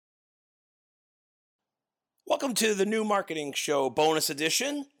Welcome to the New Marketing Show bonus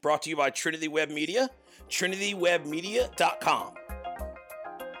edition, brought to you by Trinity Web Media, trinitywebmedia.com.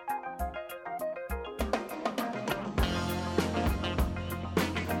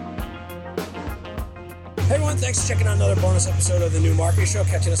 Hey everyone, thanks for checking out another bonus episode of the New Marketing Show,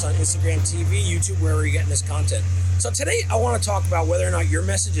 catching us on Instagram, TV, YouTube, wherever you're getting this content. So today I want to talk about whether or not your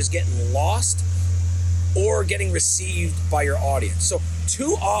message is getting lost or getting received by your audience. So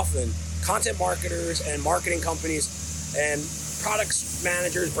too often, content marketers and marketing companies and products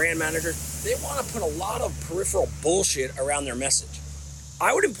managers, brand managers, they want to put a lot of peripheral bullshit around their message.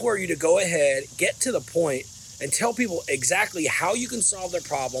 I would implore you to go ahead, get to the point, and tell people exactly how you can solve their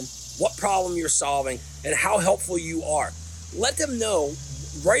problem, what problem you're solving, and how helpful you are. Let them know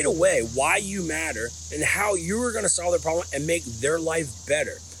right away why you matter and how you are going to solve their problem and make their life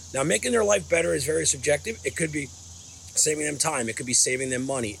better. Now, making their life better is very subjective. It could be saving them time. It could be saving them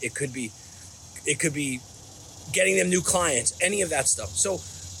money. It could be getting them new clients, any of that stuff. So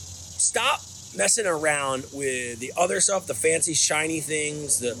stop messing around with the other stuff, the fancy, shiny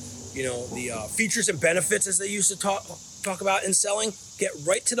things, the features and benefits as they used to talk about in selling. Get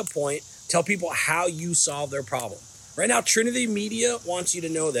right to the point. Tell people how you solve their problem. Right now, Trinity Media wants you to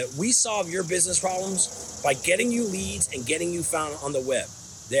know that we solve your business problems by getting you leads and getting you found on the web.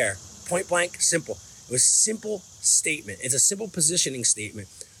 There, point blank, simple. It was a simple statement. It's a simple positioning statement.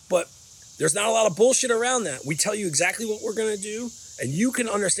 But there's not a lot of bullshit around that. We tell you exactly what we're going to do, and you can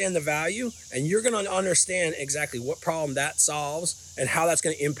understand the value, and you're going to understand exactly what problem that solves and how that's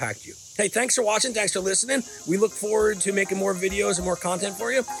going to impact you. Hey, thanks for watching. Thanks for listening. We look forward to making more videos and more content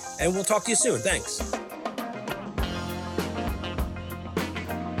for you, and we'll talk to you soon. Thanks.